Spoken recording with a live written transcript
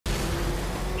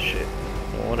shit.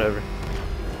 Well, whatever.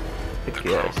 I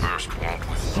guess. First won't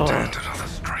withstand another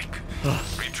strike.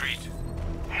 Retreat.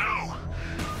 No.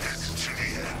 It's to the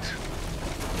end.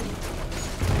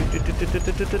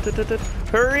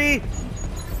 Hurry!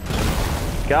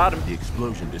 Got him. The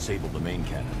explosion disabled the main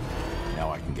cannon.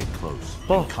 Now I can get close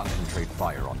Oh. and concentrate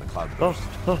fire on the cloud Oh,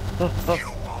 burst.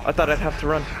 I thought I'd have to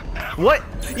run. What?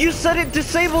 You said it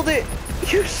disabled it!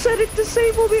 You said it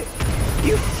disabled it!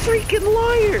 You freaking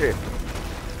liar!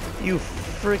 You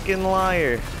freaking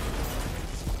liar.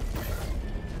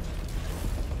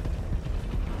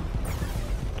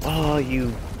 Oh,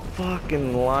 you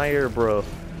fucking liar, bro.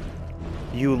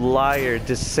 You liar.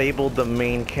 Disabled the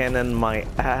main cannon, my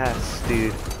ass,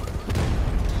 dude.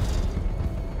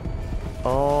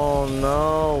 Oh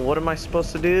no, what am I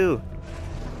supposed to do?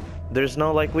 There's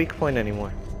no like weak point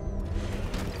anymore.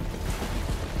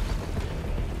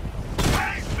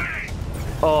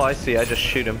 Oh, I see, I just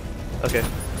shoot him. Okay.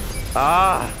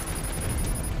 Ah!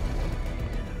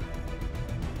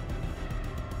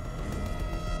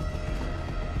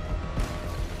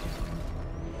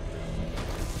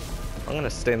 I'm gonna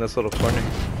stay in this little corner.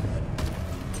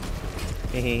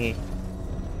 Hehehe.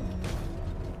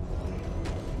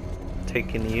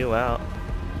 Taking you out.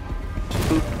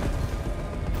 Boop.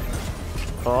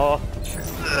 Oh.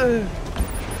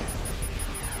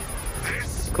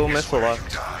 Cool missile lock.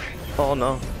 Oh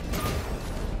no.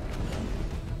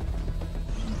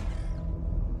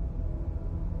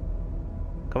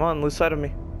 Come on, lose sight of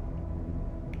me.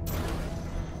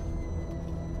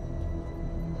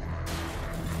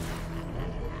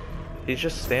 He's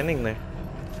just standing there.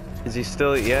 Is he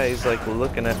still? Yeah, he's like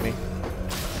looking at me.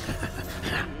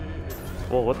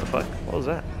 Whoa, what the fuck? What was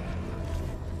that?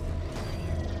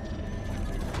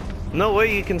 No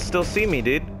way you can still see me,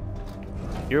 dude.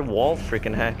 You're wall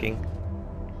freaking hacking.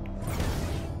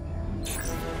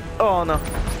 Oh no.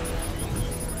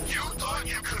 You thought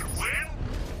you could win?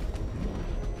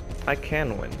 I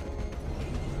can win.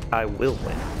 I will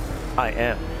win. I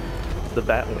am the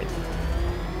Batwing.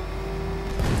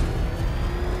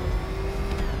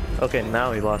 Okay,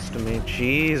 now he lost to me.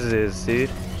 Jesus, dude.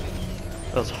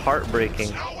 That was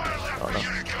heartbreaking. Oh no.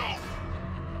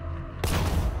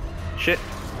 Shit,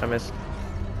 I missed.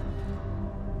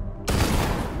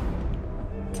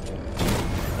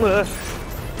 Ugh.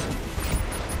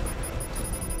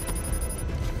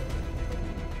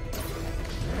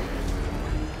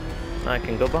 I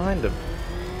can go behind him,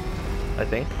 I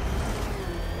think.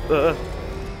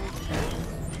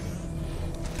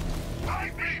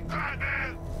 Fight me,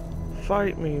 Batman!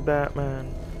 Fight me,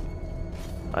 Batman.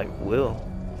 I will,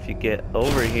 if you get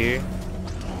over here.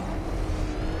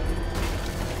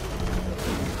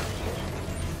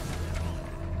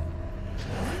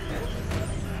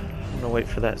 I'm gonna wait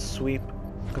for that sweep,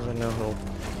 because I know he'll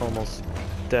almost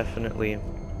definitely,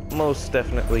 most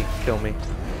definitely kill me.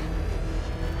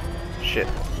 Shit.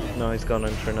 No, he's going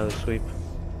in for another sweep.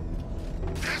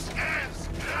 This ends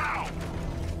now!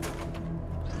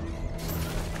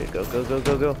 Okay, go, go, go,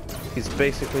 go, go. He's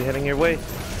basically heading your way.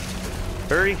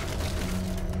 Hurry.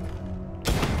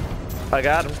 I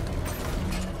got him.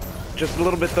 Just a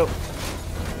little bit though.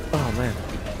 Oh man,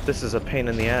 this is a pain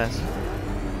in the ass.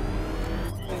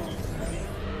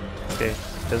 Okay,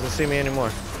 doesn't see me anymore.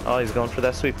 Oh, he's going for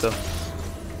that sweep though.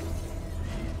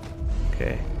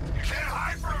 Okay. You can't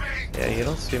hide from me! Yeah, you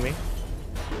don't see me.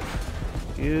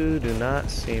 You do not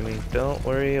see me. Don't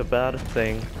worry about a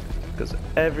thing. Because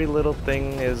every little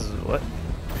thing is what?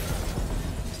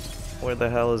 Where the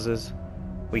hell is his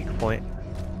weak point?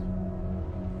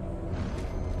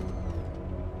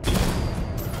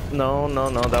 No, no,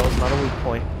 no, that was not a weak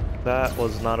point. That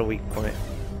was not a weak point.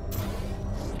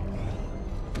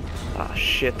 Ah,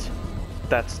 shit.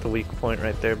 That's the weak point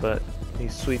right there, but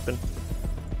he's sweeping.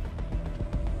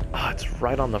 Ah, it's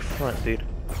right on the front, dude.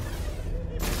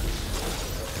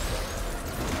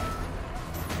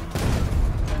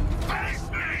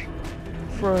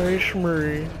 Fresh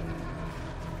me.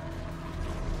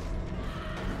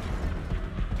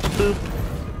 Boop.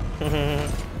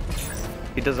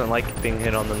 He doesn't like being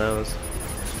hit on the nose.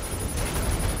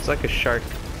 It's like a shark.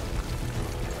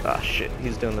 Ah shit,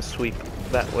 he's doing the sweep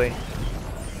that way.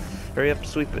 Hurry up,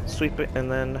 sweep it,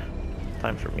 and then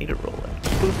time for me to roll in.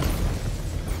 Boop.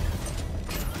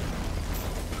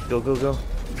 Go, go, go.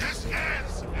 This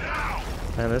ends now!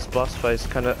 Man, this boss fight is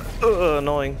kinda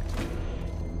annoying.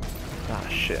 Ah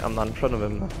shit, I'm not in front of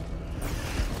him.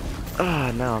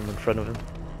 Ah, now I'm in front of him.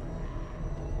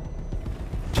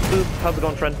 Boop, how's it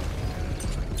going, friend?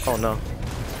 Oh no.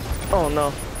 Oh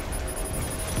no.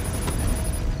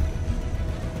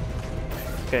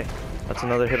 Okay, that's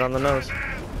another hit on the nose.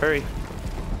 Hurry.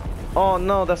 Oh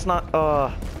no, that's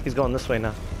not. He's going this way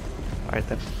now. All right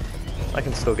then. I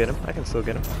can still get him. I can still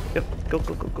get him. Yep. Go,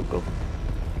 go, go, go, go.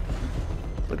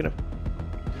 Look at him.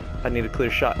 I need a clear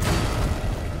shot.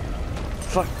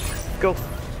 Fuck. Go.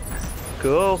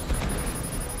 Go.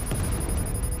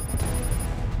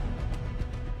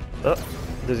 Oh,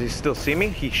 does he still see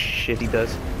me? Shit, he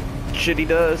does. Shit, he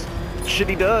does. Shit,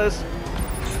 he does.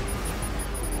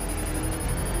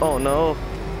 Oh no.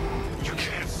 You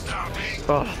can't stop me.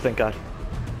 Oh, thank God.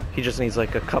 He just needs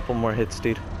like a couple more hits,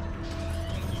 dude.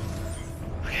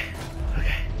 Okay,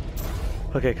 okay.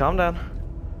 Okay, calm down.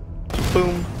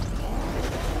 Boom.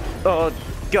 Oh,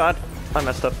 God. I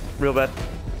messed up real bad.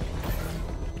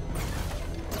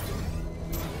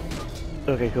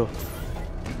 Okay, cool.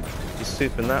 He's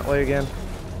swooping that way again.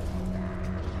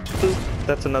 Boop.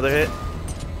 That's another hit.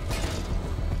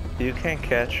 You can't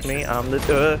catch me. I'm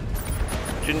the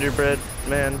gingerbread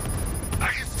man. I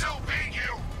can still beat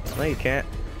you. No, you can't.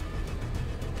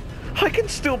 I can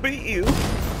still beat you.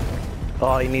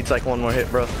 Oh, he needs like one more hit,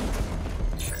 bro.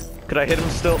 Could I hit him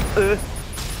still?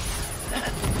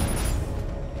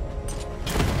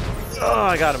 Oh,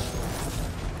 I got him.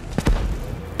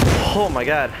 Oh my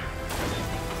God.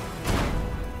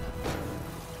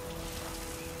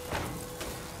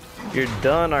 You're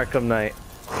done, Arkham Knight.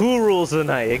 Who rules the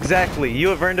night? Exactly. You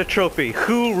have earned a trophy.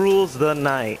 Who rules the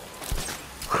night?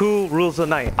 Who rules the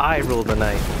night? I rule the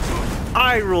night.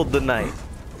 I ruled the night.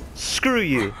 Screw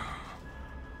you.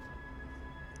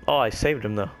 Oh, I saved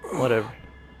him though. Whatever.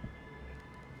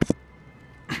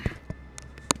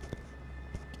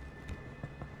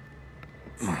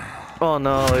 Oh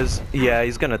no, yeah,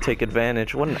 he's gonna take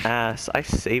advantage. What an ass. I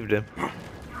saved him.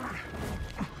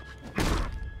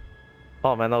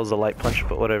 Oh man, that was a light punch,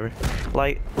 but whatever.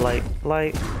 Light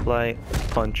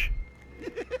punch.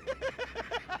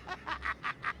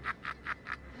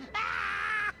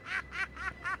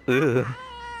 Ugh.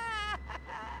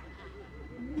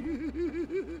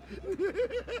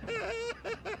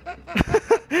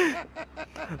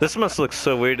 This must look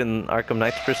so weird in Arkham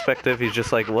Knight's perspective. He's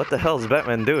just like, what the hell is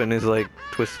Batman doing? He's like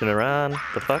twisting around.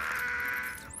 The fuck?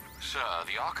 Sir,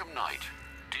 the Arkham Knight.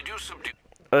 Did you subdue...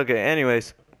 Okay,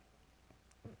 anyways.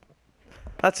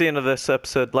 That's the end of this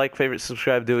episode. Like, favorite,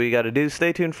 subscribe, do what you gotta do.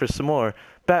 Stay tuned for some more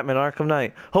Batman Arkham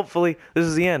Knight. Hopefully, this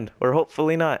is the end. Or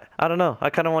hopefully not. I don't know.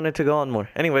 I kinda wanted to go on more.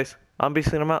 Anyways, I'm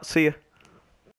Beastly and I'm out. See ya.